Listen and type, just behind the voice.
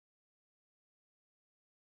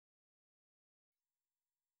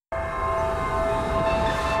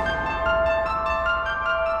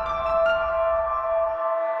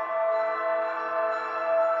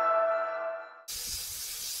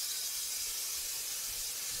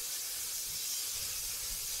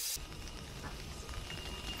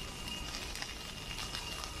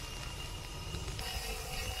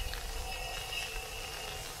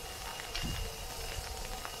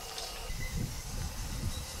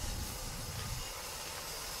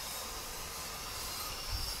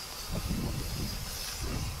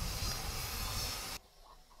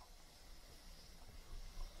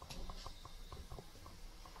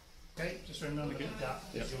Just remember to get that.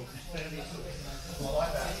 Yep. I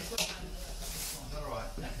like that. All right.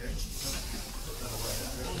 Okay.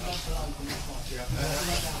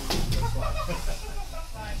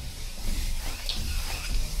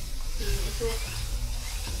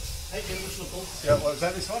 Yeah, what is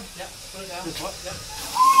that? This one? Yeah, put it down. This one? Yep.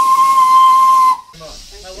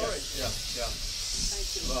 No worries. Yeah.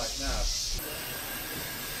 Thank you. Right now.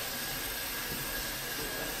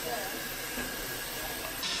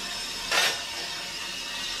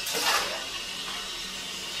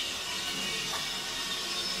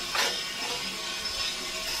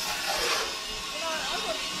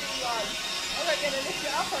 I'm not going to lift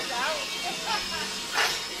it up or down. Is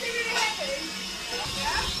it really heavy?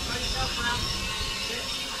 Yeah? Throw yourself around. Did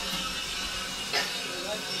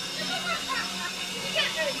you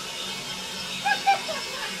get me?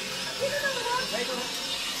 Here's another one.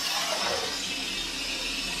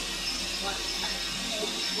 Right.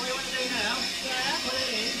 What do you want to do now? Yeah. Put it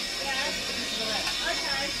in. Yeah.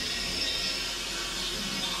 Okay.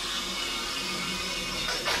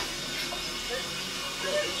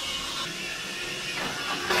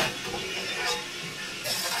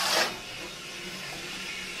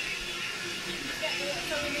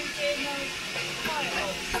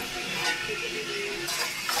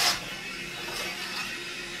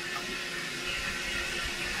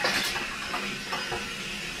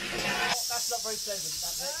 That's not very pleasant,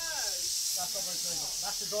 that's it. That's not very pleasant.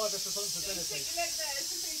 That's the driver's responsibility. Stick your leg there to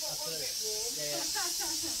see what one bit warm. Yeah.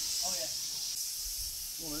 Oh yeah.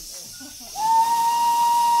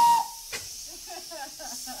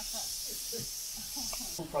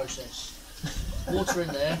 Full process. Water in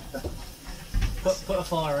there. Put a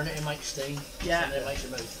fire in it, it makes steam. Yeah. And then it makes it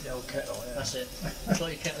move. The old kettle, yeah. That's it. It's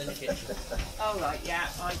like your kettle in the kitchen. Oh right, yeah,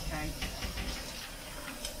 okay.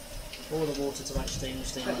 All the water to make steam,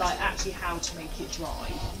 steam. But like actually how to make it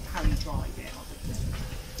dry, how you drive it.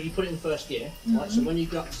 You put it in first gear, right? So when you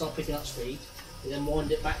start picking up speed, you then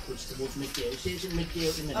wind it backwards towards mid-gear. You see it's in mid-gear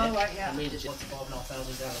at the minute. Oh right, yeah. That means it's got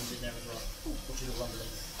 5,500 gallons in there as well, which is all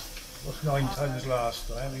underneath. What's 9 tonnes last?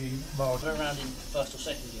 How many miles? We're around in first or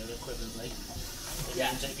second gear equivalently.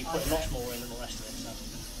 Yeah. If you put a lot more in and all the rest of it. So.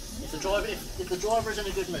 If the driver is in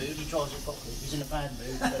a good mood, he drives it properly. If he's in a bad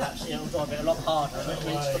mood, perhaps he'll drive it a lot harder. And it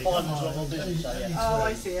means the fireman's a lot more busy. So yeah. Oh,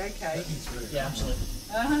 I see. Okay. Yeah, absolutely.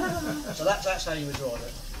 So that's how you would drive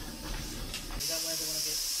it. You don't ever want to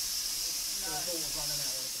get balls running out.